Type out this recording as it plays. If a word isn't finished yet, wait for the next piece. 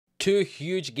Two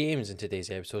huge games in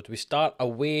today's episode. We start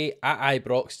away at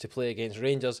Ibrox to play against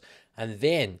Rangers, and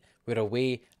then we're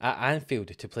away at Anfield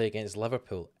to play against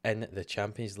Liverpool in the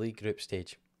Champions League group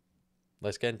stage.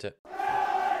 Let's get into it.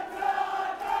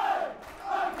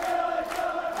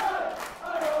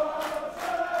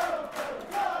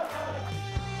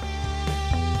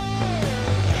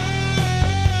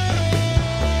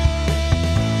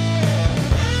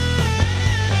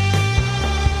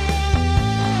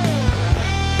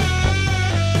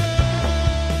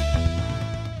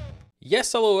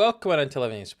 Yes, hello, welcome into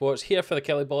Living in Sports, here for the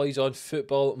Killie boys on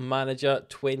Football Manager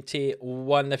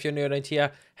 21. If you're new around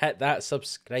here, hit that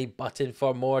subscribe button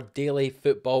for more daily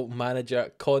Football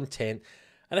Manager content.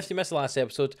 And if you missed the last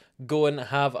episode, go and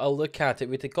have a look at it.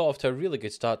 We got off to a really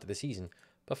good start to the season,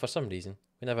 but for some reason,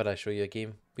 whenever I show you a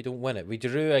game, we don't win it. We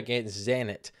drew against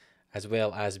Zenit, as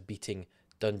well as beating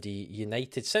Dundee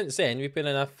United. Since then, we've been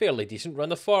in a fairly decent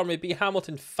run of form. We beat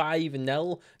Hamilton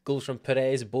 5-0, goals from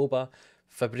Perez, Boba,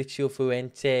 Fabricio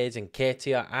Fuentes and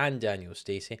Ketia and Daniel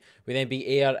Stacey. We then beat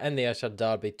Ayr in the Ayrshire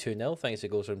Derby 2-0 thanks to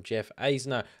goals from Jeff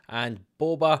Eisner and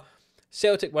Boba.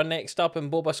 Celtic were next up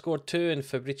and Boba scored 2 and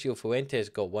Fabricio Fuentes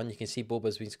got 1. You can see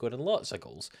Boba's been scoring lots of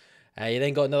goals. You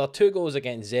then got another 2 goals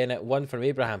against Zenit, 1 from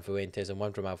Abraham Fuentes and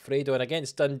 1 from Alfredo. And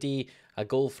against Dundee, a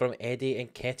goal from Eddie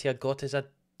and Ketia got us a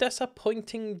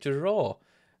disappointing draw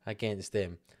against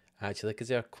them, actually, because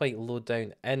they're quite low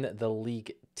down in the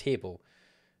league table.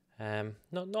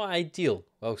 Not ideal,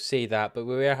 I'll say that, but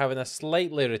we were having a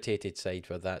slightly rotated side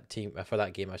for that team, for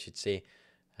that game, I should say.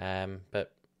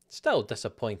 But still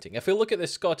disappointing. If we look at the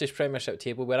Scottish Premiership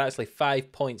table, we're actually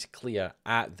 5 points clear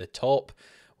at the top,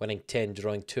 winning 10,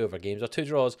 drawing 2 of our games. Our 2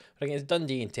 draws were against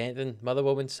Dundee in 10th and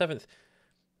Motherwell in 7th.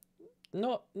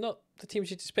 Not the teams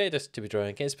you'd expect us to be drawing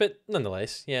against, but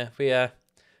nonetheless, yeah,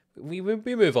 we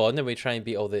move on and we try and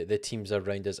beat all the teams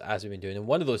around us as we've been doing. And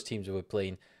one of those teams we'll be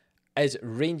playing is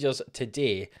Rangers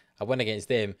today. A win against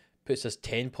them puts us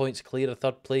 10 points clear of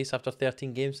 3rd place after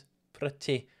 13 games.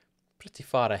 Pretty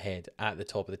far ahead at the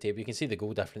top of the table. You can see the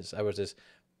goal difference. Ours is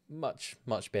much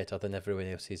better than everyone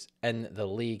else's in the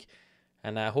league.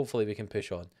 And hopefully we can push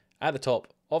on at the top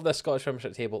of the Scottish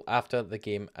Premiership table after the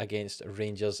game against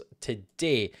Rangers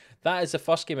today. That is the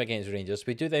first game against Rangers.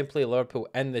 We do then play Liverpool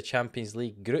in the Champions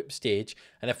League group stage.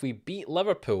 And if we beat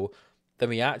Liverpool, then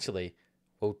we actually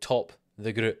will top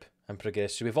the group and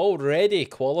progress. So we've already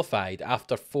qualified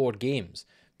after 4 games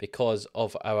because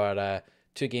of our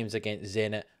 2 games against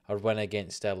Zenit, our win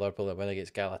against Liverpool, and win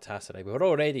against Galatasaray. We were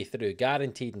already through,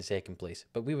 guaranteed in 2nd place,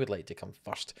 but we would like to come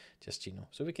first, just,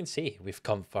 so we can say we've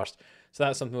come first. So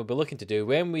that's something we'll be looking to do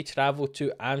when we travel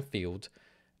to Anfield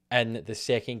in the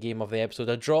 2nd game of the episode.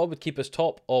 A draw would keep us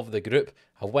top of the group.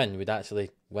 A win would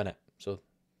actually win it. So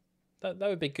that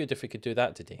would be good if we could do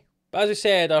that today. But as we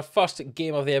said, our first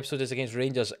game of the episode is against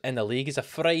Rangers in the league. It's a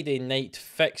Friday night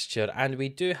fixture, and we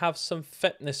do have some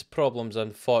fitness problems,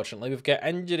 unfortunately. We've got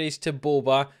injuries to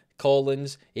Boba,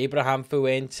 Collins, Abraham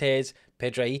Fuentes,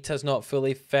 Pedrahita's not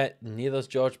fully fit, neither's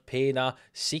George Pena,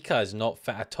 Sika is not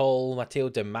fit at all, Mateo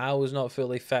Demao is not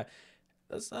fully fit.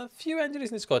 There's a few injuries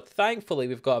in the squad. Thankfully,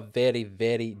 we've got a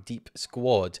very deep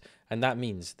squad, and that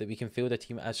means that we can field a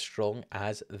team as strong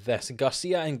as this.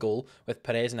 Garcia in goal with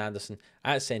Perez and Anderson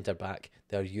at centre-back,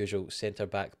 their usual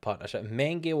centre-back partnership.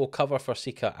 Menge will cover for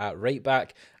Sika at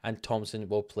right-back, and Thompson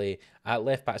will play at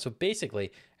left-back. So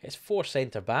basically, it's 4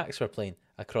 centre-backs we're playing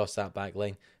across that back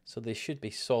line, so they should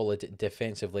be solid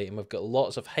defensively, and we've got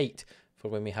lots of height for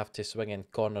when we have to swing in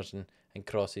corners and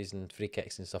crosses and free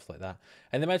kicks and stuff like that.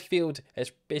 In the midfield,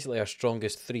 it's basically our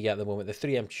strongest 3 at the moment. The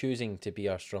 3 I'm choosing to be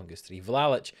our strongest 3.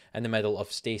 Vlalic in the middle of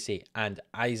Stacey and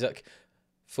Isaac.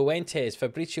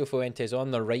 Fabricio Fuentes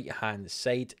on the right-hand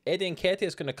side. Eddie Nketiah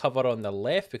is going to cover on the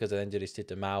left because of injuries to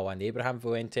Demao and Abraham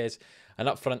Fuentes. And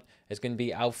up front is going to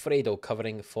be Alfredo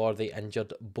covering for the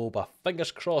injured Boba.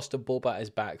 Fingers crossed Boba is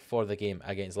back for the game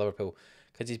against Liverpool,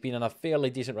 because he's been on a fairly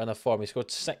decent run of form. He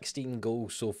scored 16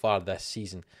 goals so far this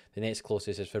season. The next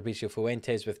closest is Fabricio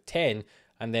Fuentes with 10,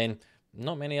 and then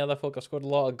not many other folk have scored a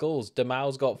lot of goals.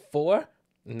 Demao's got 4,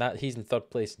 and he's in 3rd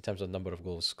place in terms of number of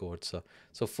goals scored.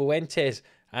 So Fuentes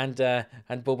and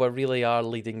Boba really are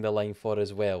leading the line for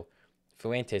as well.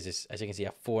 Fuentes is, as you can see,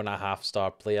 a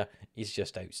 4.5-star player. He's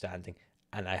just outstanding,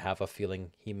 and I have a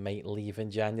feeling he might leave in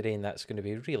January, and that's going to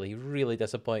be really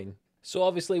disappointing. So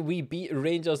obviously we beat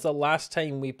Rangers the last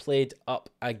time we played up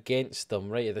against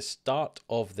them, right at the start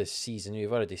of the season.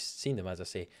 We've already seen them, as I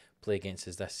say, play against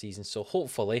us this season. So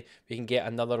hopefully we can get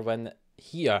another win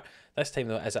here. This time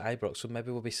though is at Ibrox, so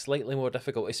maybe will be slightly more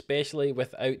difficult, especially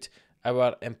without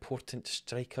our important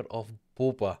striker of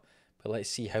Boba. But let's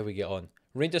see how we get on.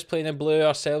 Rangers playing in blue,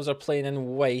 ourselves are playing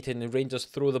in white, and the Rangers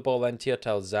throw the ball into here to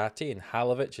Alzate and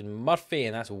Halovic and Murphy,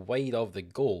 and that's wide of the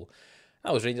goal.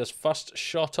 That was Rangers' first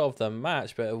shot of the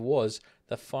match, but it was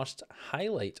the first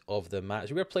highlight of the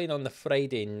match. We're playing on the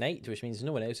Friday night, which means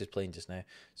no one else is playing just now,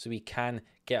 so we can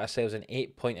get ourselves an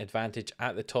 8-point advantage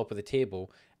at the top of the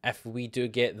table. If we do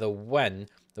get the win,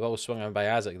 the ball swung on by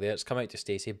Isaac there. It's come out to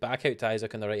Stacey, back out to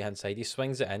Isaac on the right-hand side. He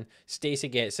swings it in. Stacey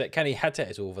gets it. Can he hit it?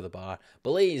 It's over the bar.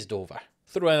 Blazed over.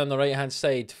 Throw in on the right-hand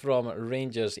side from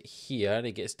Rangers here.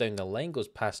 He gets down the line, goes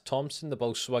past Thompson. The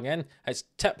ball swung in. It's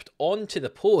tipped onto the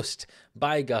post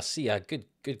by Garcia. Good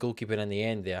goalkeeper in the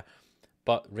end there.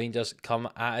 But Rangers come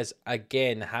at us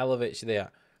again. Halovic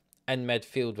there in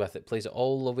midfield with it. Plays it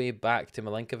all the way back to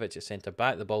Milinkovic at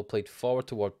centre-back. The ball played forward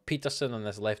toward Peterson on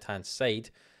this left-hand side.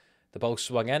 The ball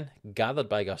swung in, gathered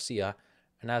by Garcia.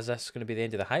 And is this going to be the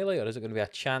end of the highlight, or is it going to be a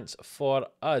chance for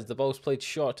us? The ball's played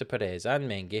short to Perez and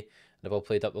Mengi. The ball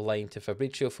played up the line to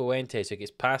Fabricio Fuentes, who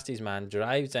gets past his man,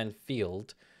 drives in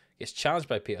field, gets challenged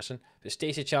by Peterson, but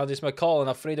Stacey challenges McCall, and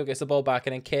Alfredo gets the ball back,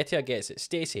 and then Ketia gets it.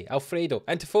 Stacey, Alfredo,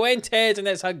 into Fuentes, and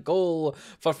it's a goal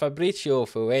for Fabricio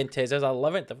Fuentes. His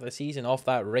 11th of the season off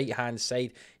that right-hand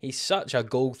side. He's such a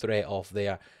goal threat off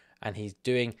there, and he's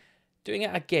doing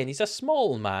it again. He's a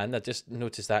small man. I just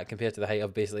noticed that compared to the height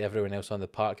of basically everyone else on the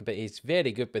park, but he's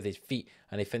very good with his feet,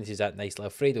 and he finishes that nicely.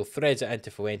 Alfredo threads it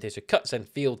into Fuentes, who cuts in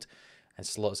field and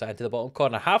slots it into the bottom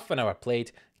corner. Half an hour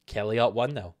played. Killie up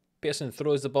 1-0. Pearson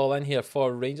throws the ball in here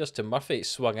for Rangers to Murphy. It's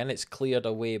swung in. It's cleared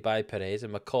away by Perez,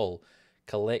 and McCall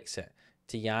collects it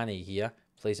to Yanni here.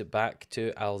 Plays it back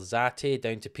to Alzate,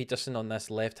 down to Peterson on this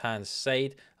left-hand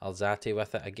side. Alzate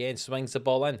with it again, swings the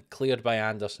ball in. Cleared by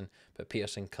Anderson, but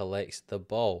Peterson collects the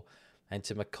ball.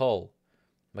 Into McCall.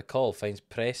 McCall finds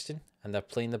Preston, and they're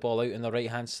playing the ball out on the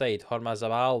right-hand side.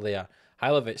 Hormazabal there.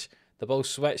 Hailovic, the ball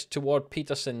switched toward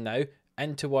Peterson now.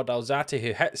 In toward Alzate,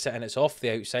 who hits it, and it's off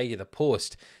the outside of the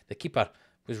post. The keeper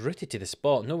was rooted to the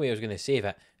spot. No way he was going to save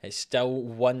it. It's still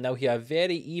 1-0 here. A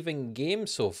very even game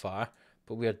so far,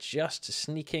 but we're just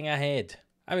sneaking ahead.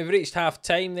 And we've reached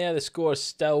half-time there. The score is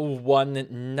still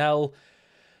 1-0.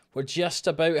 We're just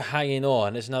about hanging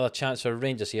on. It's another chance for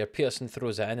Rangers here. Peterson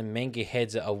throws it in, and Mengi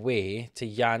heads it away to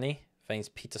Yanni. Finds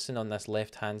Peterson on this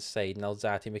left-hand side, and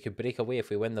Alzate. We could break away if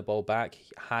we win the ball back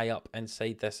high up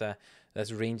inside this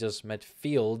Rangers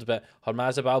midfield, but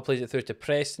Hormazabal plays it through to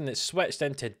Preston. It's switched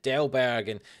into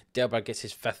Delberg, and Delberg gets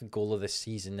his 5th goal of the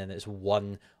season, and it's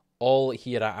 1-1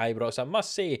 here at Ibrox. I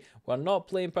must say, we're not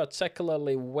playing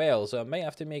particularly well, so I might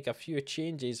have to make a few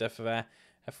changes if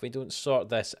we don't sort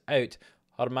this out.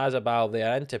 Hormazabal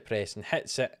there into Preston,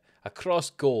 hits it across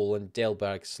goal, and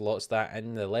Delberg slots that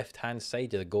in the left-hand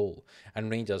side of the goal. And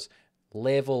Rangers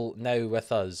level now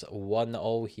with us,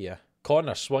 1-1 here.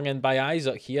 Corner swung in by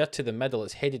Isaac here to the middle.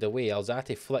 It's headed away.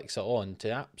 Alzate flicks it on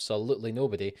to absolutely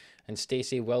nobody, and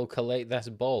Stacey will collect this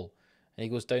ball. And he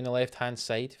goes down the left-hand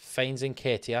side, finds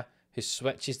Nketiah, who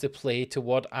switches the play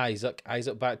toward Isaac.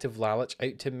 Isaac back to Vlalic,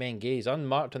 out to Mengi. He's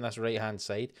unmarked on this right-hand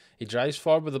side. He drives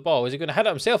forward with the ball. Is he going to hit it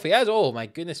himself? He is. Oh, my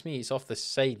goodness me. It's off the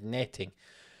side netting.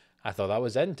 I thought that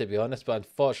was in, to be honest, but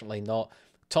unfortunately not.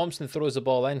 Thompson throws the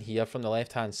ball in here from the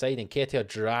left-hand side, and Nketiah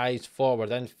drives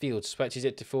forward infield, switches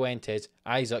it to Fuentes.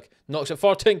 Isaac knocks it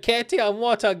forward to Nketiah, and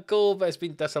what a goal, but it's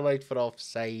been disallowed for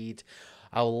offside.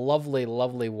 A lovely,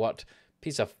 lovely worked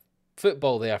piece of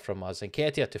football there from us.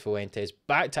 Nketiah to Fuentes,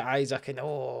 back to Isaac, and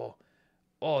oh,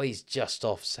 he's just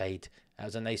offside. That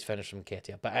was a nice finish from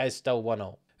Nketiah, but it is still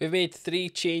 1-0. We've made 3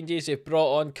 changes. We've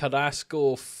brought on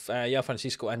Carrasco,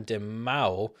 Francisco, and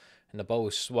Demao. And the ball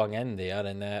was swung in there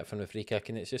and from the free kick,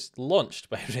 and it's just launched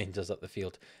by Rangers up the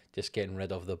field, just getting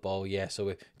rid of the ball. Yeah, so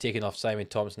we've taken off Simon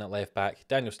Thompson at left back,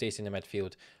 Daniel Stacey in the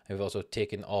midfield, and we've also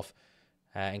taken off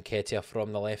Nketiah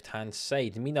from the left-hand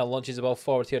side. Mina launches the ball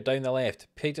forward here down the left.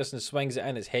 Peterson swings it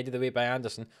in. It's headed away by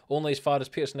Anderson. Only as far as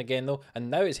Peterson again, though, and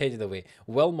now it's headed away.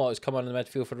 Wilmot has come on in the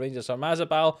midfield for Rangers.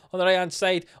 Hormazabal on the right-hand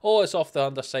side. Oh, it's off the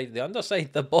underside.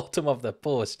 The bottom of the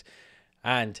post.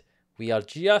 And we are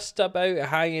just about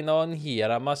hanging on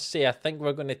here. I must say, I think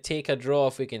we're going to take a draw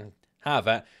if we can have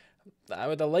it. I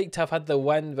would have liked to have had the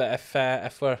win, but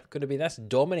if we're going to be this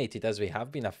dominated as we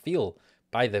have been, I feel,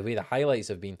 by the way the highlights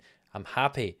have been, I'm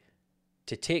happy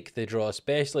to take the draw,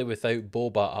 especially without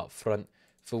Boba up front.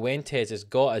 Fuentes has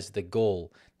got us the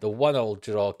goal. The 1-1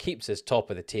 draw keeps us top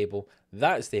of the table.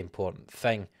 That's the important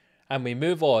thing. And we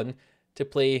move on to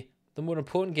play the more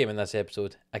important game in this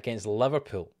episode against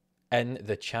Liverpool in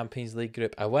the Champions League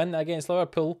group. A win against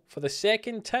Liverpool for the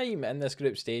 2nd time in this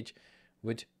group stage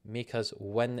would make us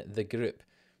win the group.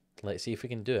 Let's see if we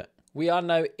can do it. We are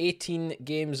now 18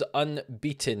 games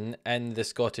unbeaten in the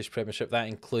Scottish Premiership. That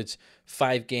includes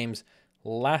 5 games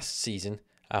last season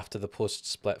after the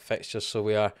post-split fixtures. So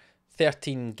we are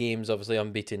 13 games obviously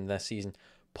unbeaten this season.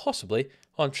 Possibly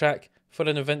on track for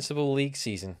an invincible league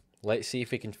season. Let's see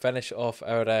if we can finish off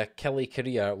our Killie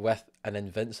career with an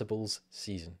Invincibles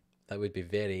season. That would be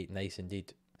very nice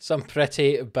indeed. Some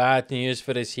pretty bad news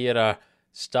for us here. Our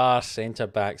star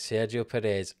centre-back Sergio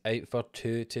Perez out for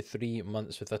 2 to 3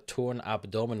 months with a torn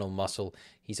abdominal muscle.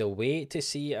 He's away to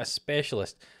see a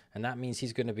specialist, and that means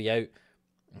he's going to be out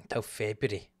until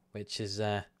February, which is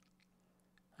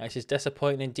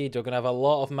disappointing indeed. We're going to have a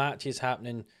lot of matches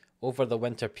happening over the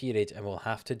winter period, and we'll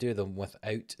have to do them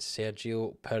without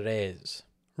Sergio Perez.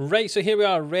 Right, so here we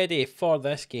are ready for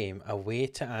this game away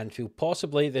to Anfield,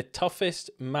 possibly the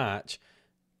toughest match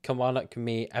Kilmarnock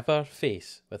may ever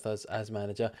face with us as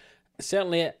manager.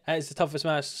 Certainly it is the toughest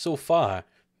match so far.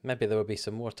 Maybe there will be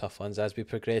some more tough ones as we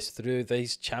progress through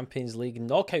these Champions League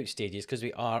knockout stages, because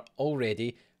we are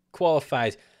already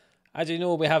qualified. As you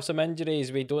know, we have some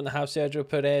injuries. We don't have Sergio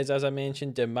Perez, as I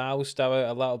mentioned. Demal still out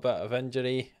a little bit with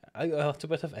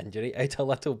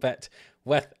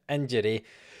injury.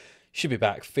 Should be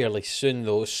back fairly soon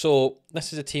though. So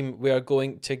this is a team we are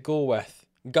going to go with.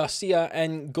 Garcia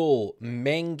in goal.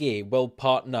 Menge will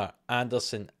partner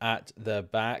Anderson at the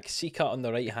back. Sika on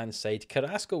the right hand side.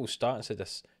 Carrasco will start instead of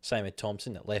Simon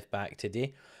Thompson at left back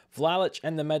today. Vlalic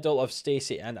in the middle of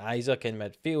Stacey and Isaac in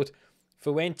midfield.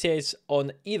 Fuentes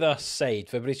on either side.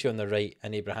 Fabricio on the right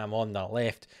and Abraham on the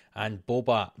left. And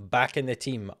Boba back in the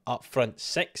team up front.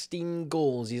 16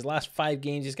 goals. His last 5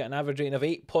 games he's got an average rating of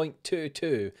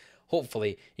 8.22.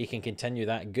 Hopefully he can continue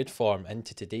that good form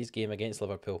into today's game against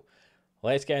Liverpool.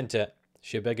 Let's get into it.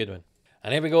 Should be a good one.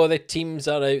 And here we go. The teams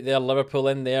are out there. Liverpool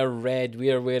in their red.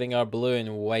 We are wearing our blue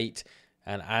and white.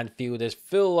 And Anfield is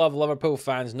full of Liverpool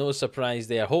fans. No surprise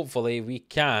there. Hopefully we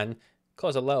can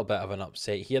cause a little bit of an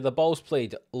upset here. The ball's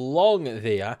played long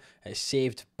there. It's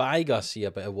saved by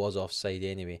Garcia, but it was offside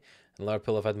anyway. And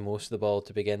Liverpool have had most of the ball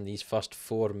to begin these first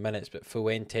 4 minutes, but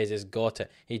Fuentes has got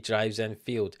it. He drives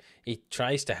infield. He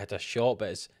tries to hit a shot, but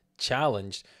it's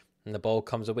challenged. And the ball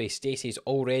comes away. Stacey's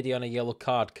already on a yellow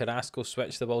card. Carrasco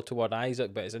switched the ball toward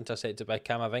Isaac, but it's intercepted by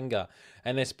Camavinga.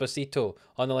 And Esposito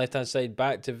on the left-hand side,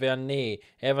 back to Vernet.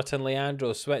 Everton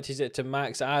Leandro switches it to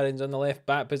Max Aarons on the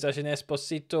left-back position.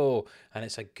 Esposito. And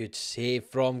it's a good save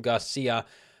from Garcia.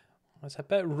 It's a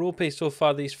bit ropey so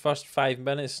far these first 5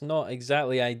 minutes. Not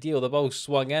exactly ideal. The ball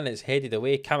swung in. It's headed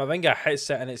away. Camavinga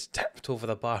hits it and it's tipped over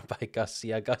the bar by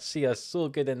Garcia. Garcia's so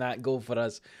good in that goal for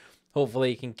us. Hopefully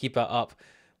he can keep it up.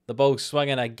 The ball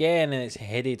swinging again and it's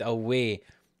headed away.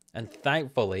 And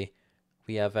thankfully,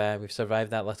 we've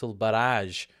survived that little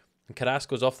barrage. And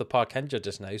Carrasco's off the park injured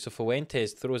just now. So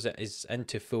Fuentes throws it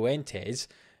into Fuentes.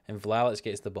 And Vlalic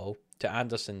gets the ball to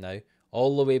Anderson now.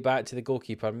 All the way back to the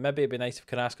goalkeeper. Maybe it'd be nice if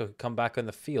Carrasco could come back on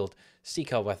the field.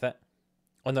 Sika with it.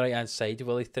 On the right hand side,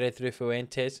 will he thread through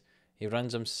Fuentes? He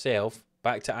runs himself.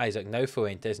 Back to Isaac. Now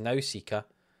Fuentes. Now Sika.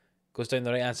 Goes down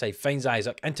the right hand side, finds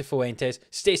Isaac, into Fuentes,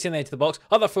 Stacey in the edge of the box,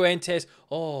 other Fuentes,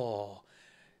 oh,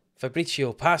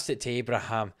 Fabricio passed it to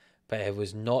Abraham, but it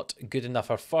was not good enough.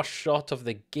 Our first shot of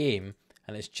the game,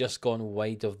 and it's just gone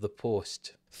wide of the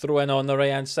post. Throw in on the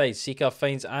right hand side, Sika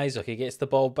finds Isaac, he gets the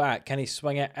ball back, can he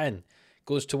swing it in?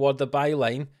 Goes toward the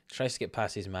byline, tries to get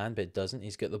past his man, but doesn't,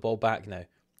 he's got the ball back now.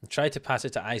 Tried to pass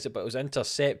it to Isaac, but it was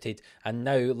intercepted. And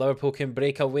now Liverpool can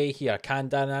break away here. Can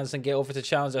Darren Anderson get over to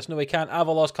challenge us? No, he can't.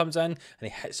 Avalos comes in and he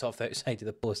hits off the outside of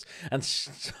the post. And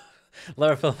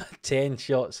Liverpool have 10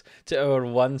 shots to our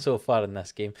 1 so far in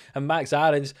this game. And Max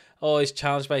Aarons, oh, he's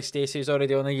challenged by Stacey. He's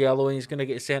already on a yellow and he's going to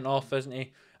get sent off, isn't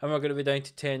he? And we're going to be down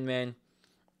to 10 men.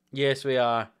 Yes, we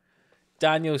are.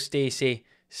 Daniel Stacey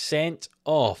sent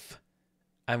off.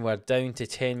 And we're down to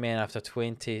 10 men after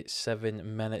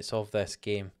 27 minutes of this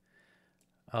game.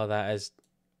 Oh, that is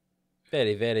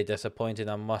very, very disappointing,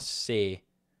 I must say.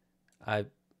 I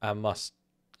must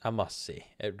say.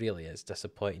 It really is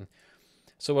disappointing.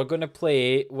 So we're going to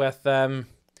play with a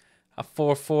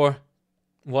 4-4-1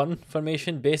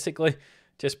 formation, basically.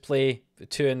 Just play the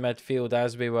 2 in midfield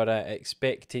as we were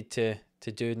expected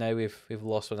to do now. We've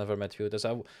lost one of our midfielders.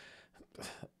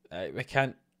 We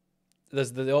can't.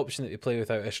 There's the option that we play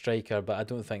without a striker, but I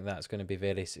don't think that's going to be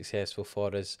very successful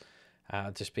for us.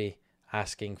 I'll just be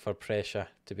asking for pressure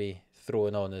to be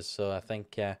thrown on us. So I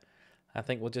think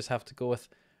we'll just have to go with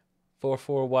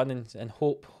 4-4-1 and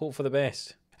hope for the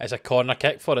best. It's a corner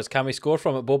kick for us. Can we score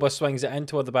from it? Boba swings it in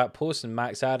toward the back post and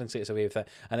Max Aarons gets away with it.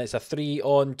 And it's a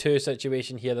 3-on-2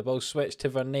 situation here. The ball switched to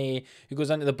Vernay, who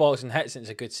goes into the box and hits it. It's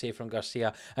a good save from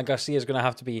Garcia. And Garcia's going to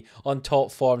have to be on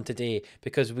top form today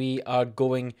because we are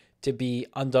going to be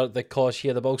under the cosh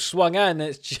here. The ball swung in.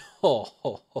 It's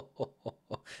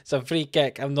it's a free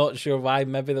kick. I'm not sure why.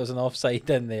 Maybe there was an offside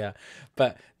in there.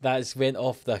 But that's went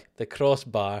off the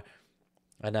crossbar.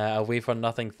 And away for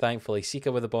nothing, thankfully.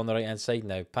 Sika with the ball on the right-hand side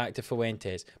now. Back to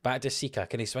Fuentes. Back to Sika.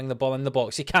 Can he swing the ball in the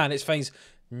box? He can. It finds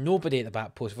nobody at the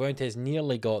back post. Fuentes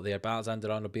nearly got there, but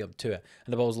Alexander-Arnold will be up to it.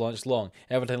 And the ball's launched long.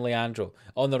 Everton Leandro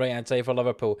on the right-hand side for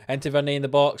Liverpool. Into Vernay in the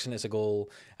box, and it's a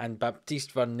goal. And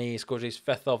Baptiste Vernay scores his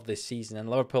 5th of the season. And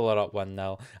Liverpool are up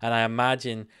 1-0. And I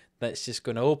imagine that's just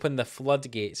going to open the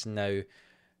floodgates now.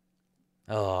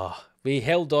 Oh, we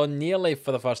held on nearly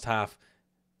for the first half.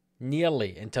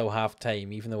 Nearly until half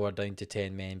time, even though we're down to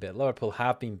 10 men. But Liverpool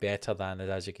have been better than it,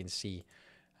 as you can see.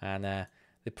 And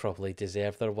they probably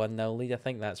deserve their 1-0 lead. I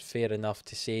think that's fair enough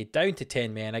to say. Down to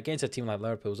 10 men against a team like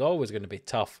Liverpool is always going to be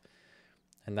tough.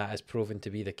 And that has proven to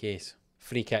be the case.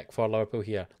 Free kick for Liverpool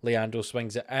here. Leandro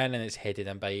swings it in and it's headed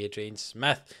in by Adrian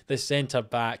Smith, the centre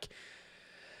back.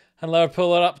 And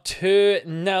Liverpool are up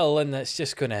 2-0, and it's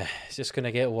just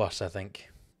gonna get worse, I think.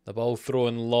 The ball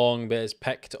thrown long, but it's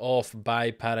picked off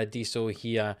by Paradiso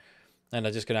here. And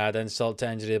they're just going to add insult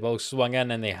to injury. The ball swung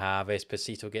in, and they have.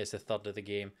 Esposito gets the 3rd of the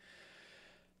game.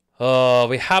 Oh,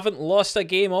 we haven't lost a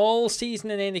game all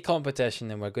season in any competition,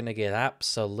 and we're going to get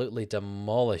absolutely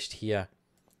demolished here.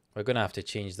 We're going to have to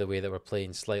change the way that we're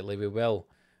playing slightly. We will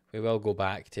go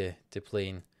back to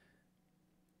playing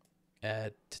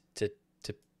to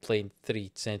playing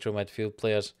 3 central midfield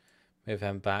players. Move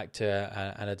him back to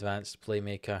an advanced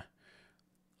playmaker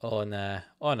on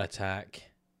attack.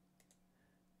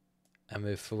 And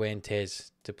move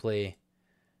Fuentes to play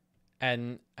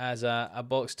in as a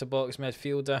box-to-box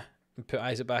midfielder. And put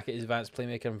Isaac back at his advanced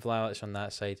playmaker and Vlalic on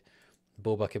that side.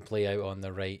 Boba can play out on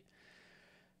the right.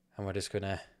 And we're just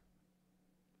gonna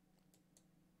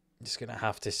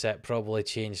have to probably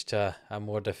change to a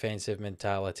more defensive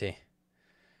mentality.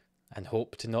 And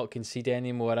hope to not concede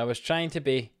anymore. I was trying to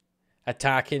be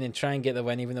attacking and try and get the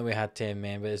win even though we had 10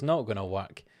 men, but it's not going to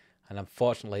work. And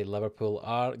unfortunately, Liverpool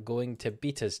are going to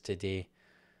beat us today.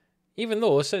 Even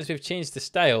though, since we've changed the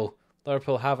style,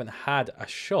 Liverpool haven't had a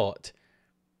shot.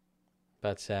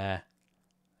 But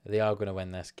they are going to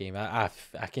win this game. I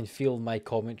can feel my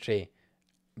commentary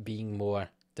being more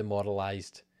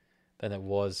demoralised than it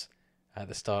was at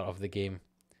the start of the game.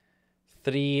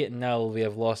 3-0, we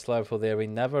have lost Liverpool there. We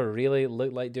never really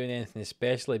looked like doing anything,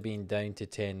 especially being down to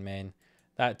 10 men.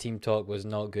 That team talk was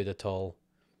not good at all.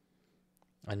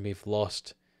 And we've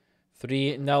lost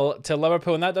 3-0 to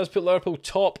Liverpool. And that does put Liverpool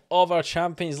top of our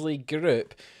Champions League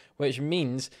group, which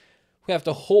means we have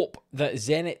to hope that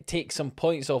Zenit takes some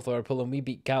points off Liverpool and we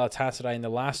beat Galatasaray in the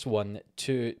last one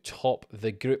to top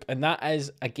the group. And that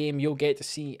is a game you'll get to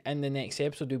see in the next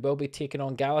episode. We will be taking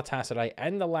on Galatasaray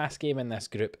in the last game in this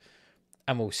group.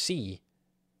 And we'll see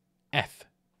if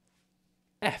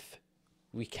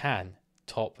we can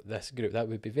top this group. That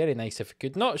would be very nice if we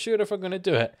could. Not sure if we're going to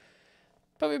do it,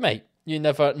 but we might. You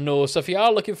never know. So if you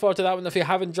are looking forward to that one, if you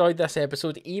have enjoyed this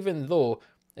episode, even though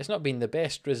it's not been the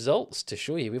best results to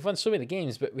show you, we've won so many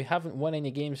games, but we haven't won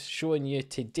any games showing you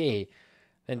today,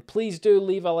 then please do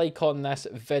leave a like on this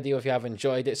video if you have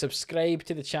enjoyed it. Subscribe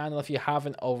to the channel if you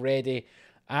haven't already.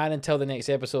 And until the next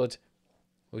episode,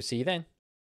 we'll see you then.